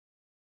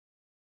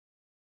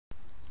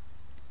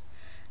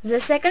The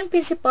second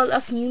principle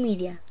of new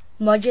media,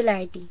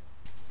 modularity.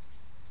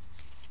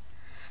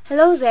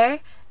 Hello there,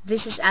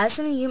 this is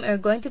Alison and Yum and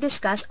we're going to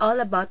discuss all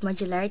about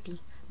modularity.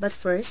 But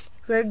first,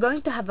 we're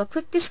going to have a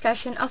quick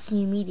discussion of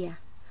new media.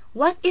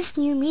 What is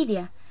new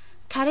media?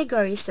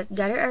 Categories that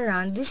gather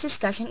around this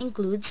discussion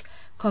includes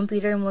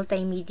computer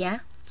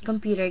multimedia,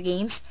 computer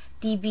games,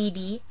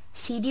 DVD,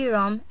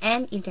 CD-ROM,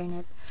 and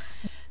internet.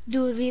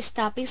 Do these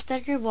topics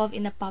that revolve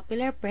in the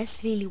popular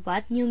press really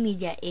what new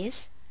media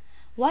is?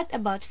 What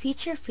about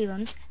feature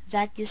films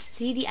that use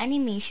 3D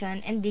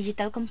animation and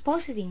digital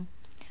compositing?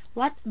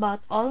 What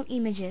about all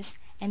images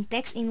and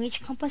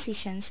text-image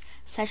compositions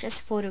such as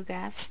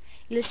photographs,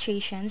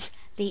 illustrations,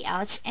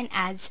 layouts, and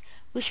ads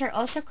which are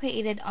also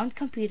created on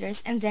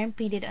computers and then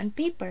printed on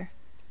paper?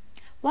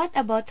 What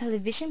about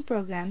television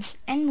programs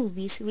and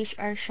movies which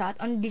are shot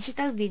on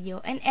digital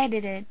video and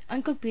edited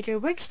on computer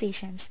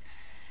workstations?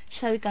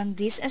 Shall we count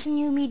this as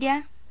new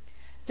media?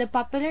 The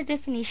popular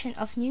definition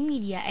of new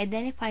media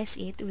identifies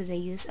it with the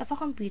use of a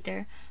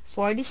computer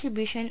for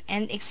distribution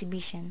and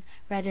exhibition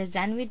rather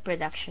than with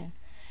production.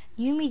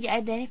 New media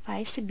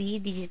identifies to be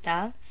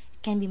digital,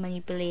 can be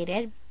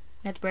manipulated,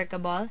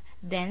 networkable,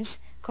 dense,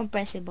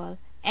 compressible,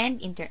 and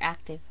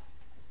interactive.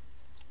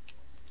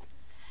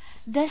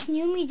 Does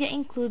new media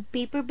include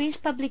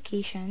paper-based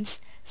publications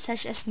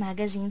such as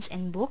magazines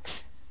and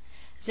books?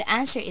 The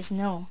answer is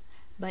no.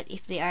 But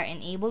if they are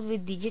enabled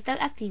with digital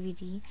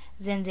activity,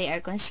 then they are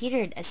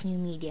considered as new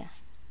media.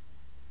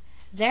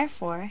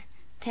 Therefore,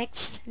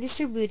 texts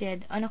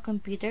distributed on a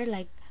computer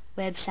like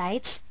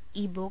websites,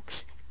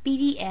 ebooks,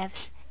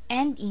 PDFs,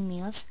 and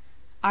emails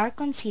are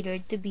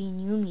considered to be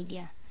new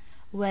media,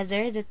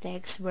 whether the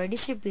texts were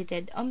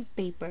distributed on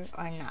paper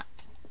or not.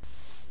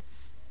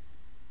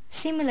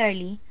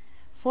 Similarly,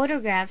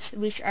 photographs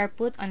which are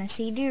put on a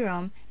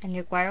CD-ROM and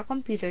require a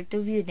computer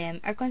to view them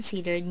are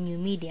considered new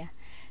media.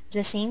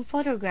 The same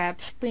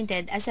photographs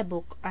printed as a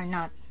book are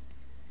not.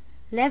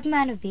 Lev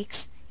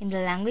Manovics, in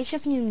the language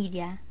of new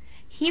media,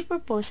 he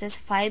proposes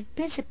 5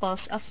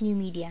 principles of new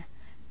media,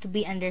 to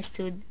be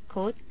understood,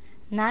 quote,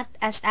 not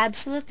as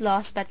absolute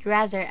laws but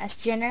rather as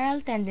general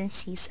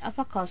tendencies of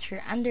a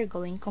culture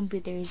undergoing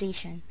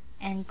computerization,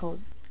 end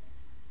quote.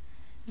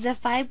 The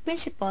 5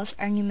 principles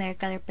are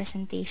numerical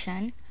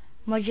representation,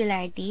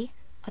 modularity,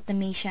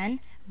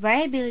 automation,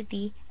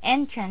 variability,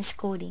 and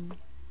transcoding.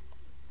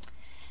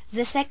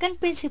 The second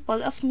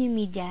principle of new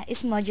media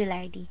is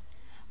modularity.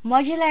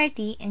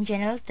 Modularity, in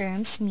general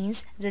terms,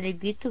 means the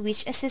degree to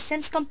which a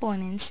system's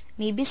components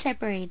may be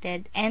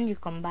separated and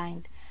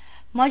recombined.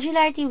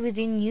 Modularity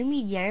within new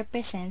media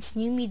represents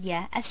new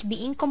media as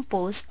being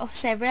composed of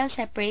several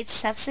separate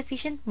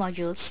self-sufficient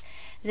modules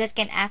that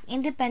can act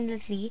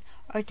independently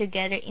or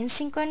together in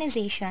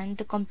synchronization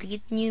to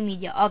complete new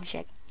media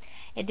object.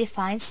 It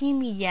defines new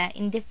media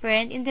in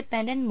different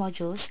independent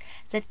modules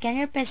that can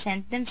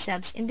represent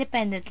themselves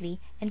independently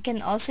and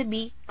can also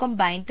be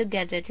combined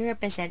together to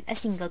represent a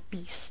single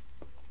piece.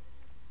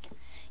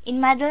 In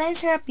Madeleine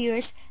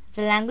Serapiur's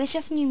The Language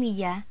of New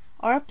Media,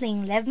 or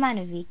plain Lev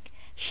Manovic,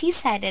 she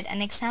cited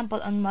an example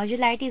on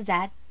modularity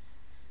that,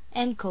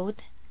 end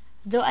quote,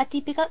 though a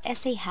typical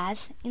essay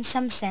has, in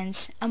some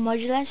sense, a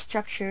modular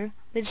structure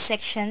with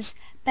sections,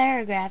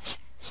 paragraphs,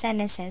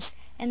 sentences,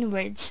 and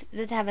words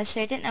that have a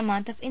certain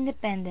amount of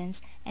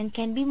independence and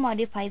can be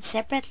modified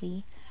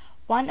separately,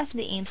 one of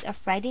the aims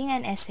of writing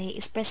an essay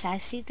is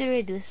precisely to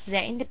reduce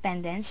their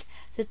independence,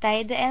 to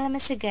tie the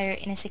elements together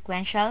in a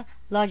sequential,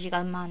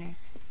 logical manner.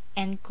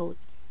 End quote.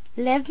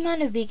 Lev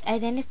Manovic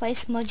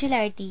identifies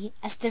modularity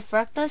as the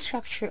fractal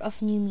structure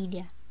of new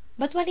media.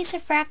 But what is a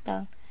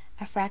fractal?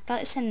 A fractal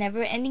is a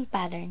never-ending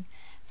pattern.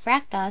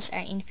 Fractals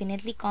are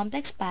infinitely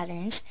complex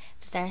patterns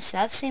that are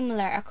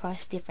self-similar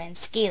across different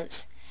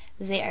scales.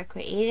 They are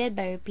created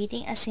by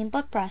repeating a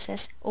simple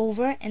process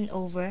over and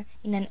over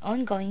in an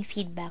ongoing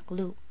feedback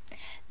loop.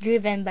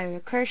 Driven by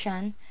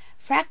recursion,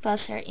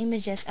 fractals are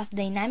images of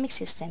dynamic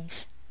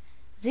systems.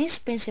 This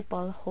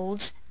principle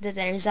holds that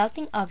the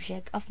resulting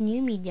object of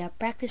new media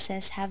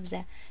practices have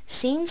the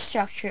same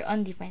structure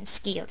on different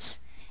scales.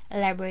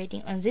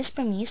 Elaborating on this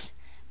premise,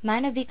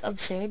 Manovic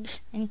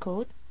observes, and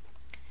quote,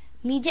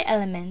 media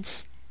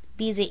elements,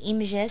 be they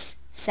images,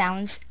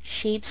 sounds,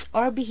 shapes,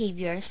 or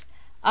behaviors,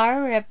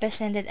 are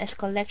represented as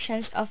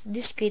collections of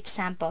discrete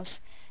samples.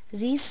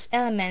 These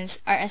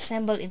elements are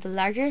assembled into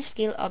larger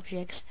scale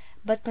objects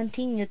but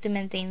continue to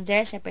maintain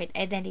their separate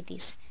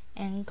identities.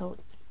 End quote.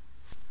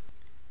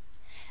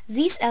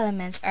 These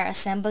elements are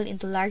assembled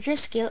into larger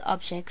scale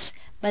objects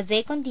but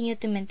they continue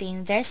to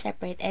maintain their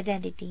separate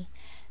identity.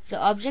 The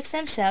objects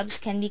themselves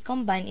can be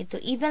combined into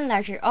even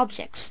larger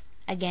objects,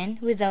 again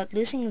without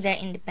losing their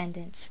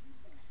independence.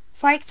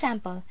 For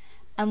example,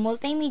 a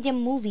multimedia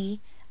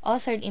movie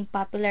authored in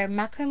popular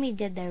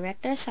Macromedia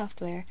Director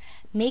software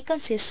may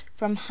consist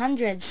from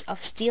hundreds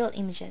of still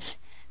images,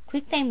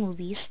 QuickTime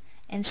movies,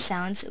 and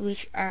sounds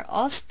which are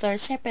all stored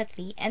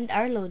separately and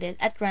are loaded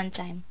at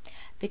runtime.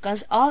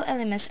 Because all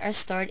elements are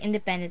stored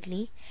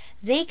independently,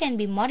 they can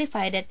be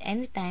modified at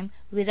any time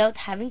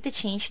without having to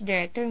change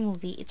Director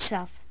movie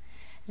itself.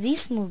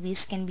 These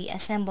movies can be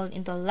assembled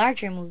into a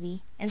larger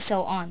movie, and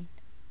so on.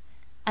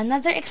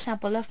 Another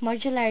example of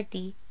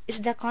modularity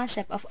is the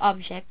concept of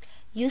object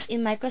used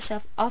in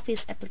Microsoft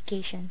Office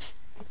applications.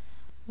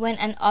 When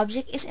an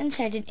object is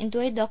inserted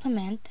into a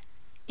document,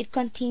 it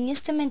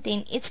continues to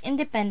maintain its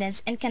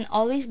independence and can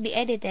always be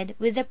edited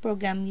with the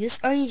program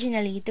used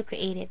originally to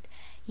create it.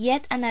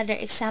 Yet another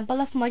example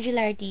of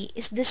modularity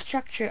is the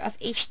structure of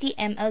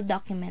HTML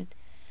document.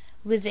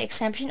 With the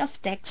exception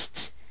of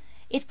texts,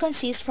 it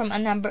consists from a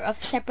number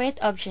of separate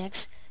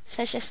objects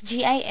such as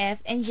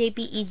GIF and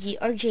JPEG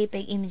or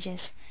JPEG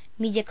images,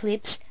 media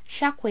clips,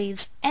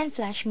 shockwaves, and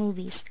flash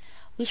movies,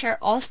 which are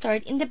all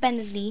stored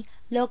independently,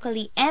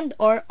 locally,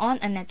 and/or on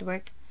a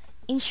network.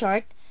 In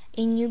short,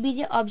 a new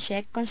media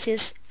object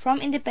consists from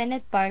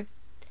independent parts,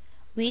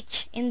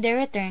 which, in their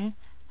return,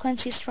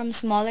 consist from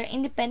smaller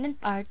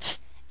independent parts,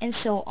 and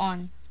so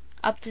on,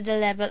 up to the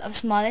level of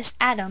smallest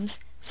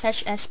atoms,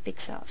 such as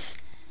pixels.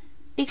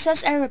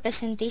 Pixels are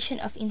representation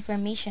of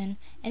information,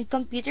 and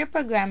computer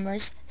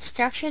programmers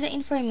structure the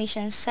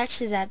information such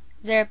that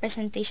the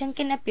representation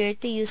can appear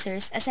to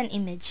users as an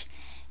image.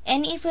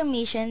 Any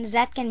information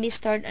that can be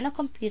stored on a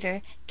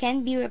computer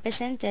can be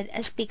represented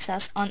as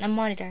pixels on a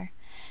monitor.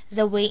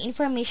 The way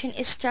information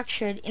is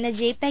structured in a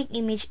JPEG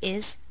image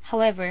is,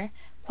 however,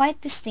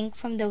 quite distinct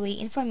from the way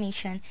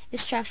information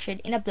is structured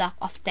in a block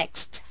of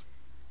text.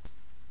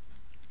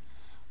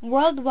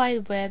 World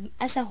Wide Web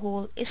as a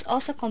whole is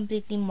also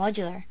completely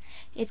modular.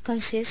 It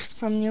consists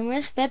from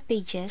numerous web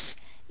pages,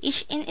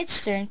 each in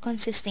its turn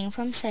consisting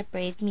from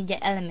separate media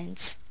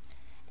elements.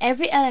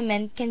 Every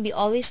element can be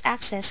always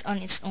accessed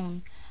on its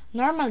own.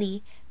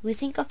 Normally, we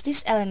think of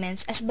these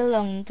elements as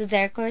belonging to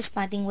their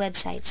corresponding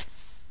websites,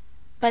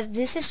 but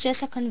this is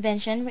just a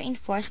convention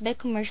reinforced by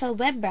commercial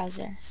web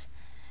browsers.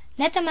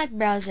 Netomat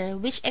browser,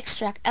 which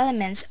extract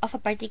elements of a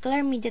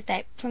particular media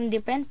type from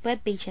different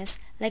web pages,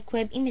 like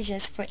web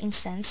images for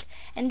instance,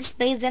 and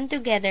display them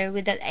together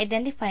without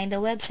identifying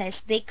the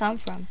websites they come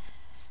from,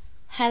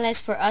 highlights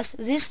for us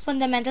this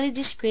fundamentally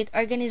discrete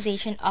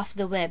organization of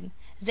the web.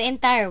 The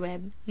entire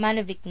web,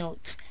 Manovik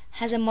notes,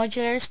 has a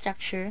modular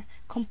structure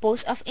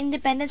composed of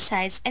independent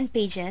sites and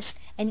pages,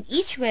 and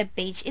each web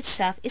page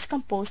itself is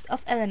composed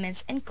of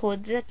elements and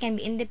code that can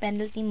be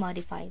independently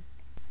modified.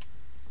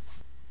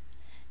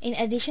 In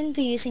addition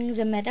to using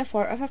the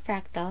metaphor of a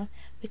fractal,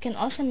 we can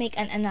also make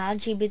an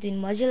analogy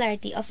between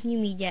modularity of new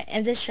media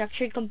and the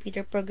structured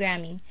computer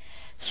programming.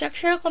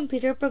 Structural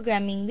computer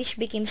programming, which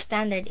became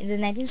standard in the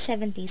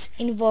 1970s,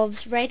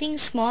 involves writing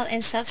small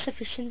and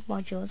self-sufficient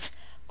modules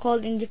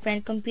called in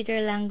different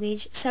computer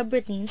language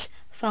subroutines,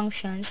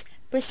 functions,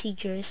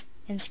 procedures,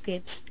 and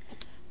scripts,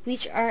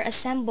 which are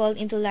assembled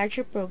into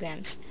larger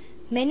programs.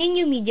 Many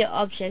new media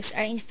objects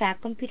are in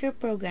fact computer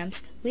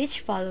programs which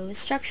follow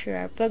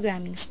structural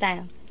programming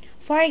style.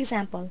 For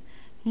example,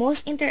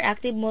 most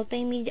interactive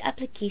multimedia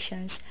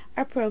applications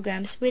are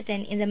programs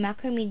written in the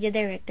Macromedia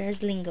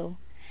Director's lingo.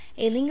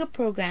 A lingo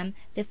program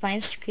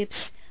defines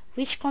scripts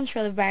which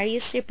control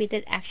various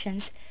repeated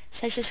actions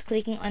such as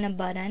clicking on a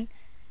button.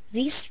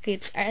 These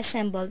scripts are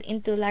assembled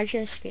into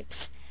larger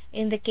scripts.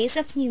 In the case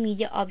of new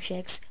media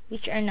objects,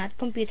 which are not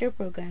computer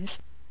programs,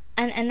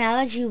 an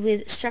analogy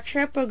with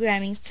structural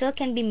programming still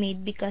can be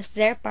made because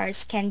their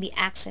parts can be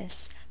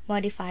accessed,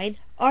 modified,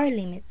 or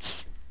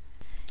limits.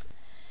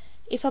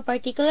 If a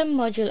particular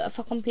module of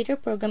a computer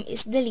program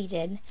is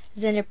deleted,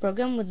 then the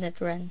program would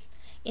not run.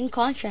 In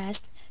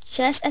contrast,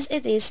 just as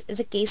it is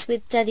the case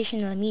with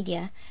traditional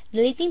media,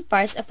 deleting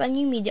parts of a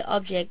new media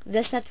object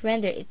does not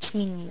render it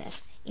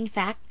meaningless. In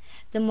fact,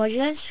 the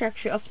modular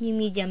structure of new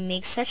media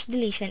makes such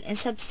deletion and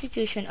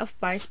substitution of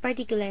parts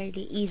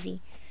particularly easy.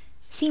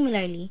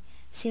 Similarly,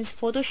 since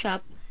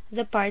Photoshop,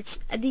 the parts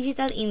a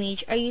digital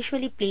image are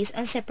usually placed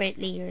on separate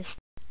layers.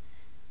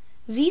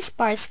 These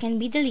parts can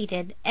be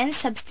deleted and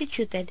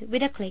substituted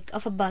with a click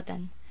of a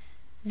button.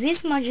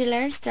 This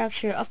modular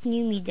structure of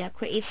new media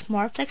creates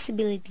more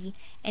flexibility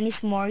and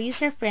is more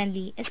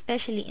user-friendly,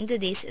 especially in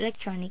today's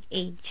electronic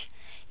age.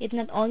 It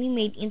not only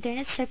made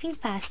internet surfing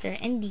faster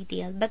and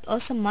detailed, but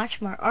also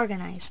much more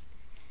organized.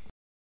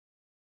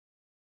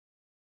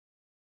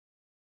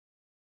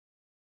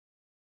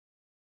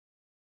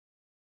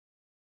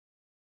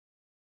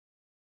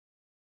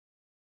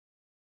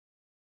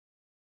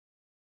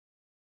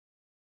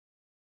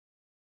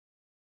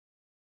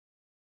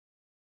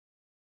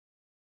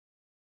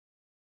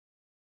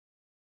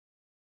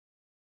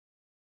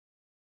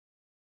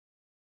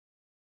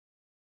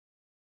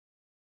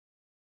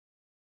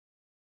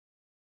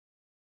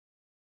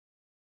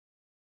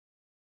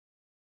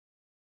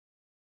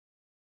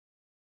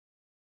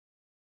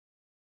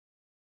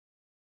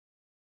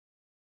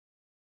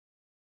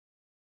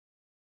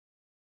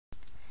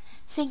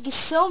 Thank you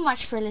so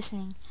much for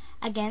listening.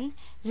 Again,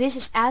 this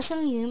is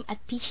Alison Lium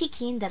at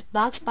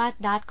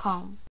peachykeen.blogspot.com.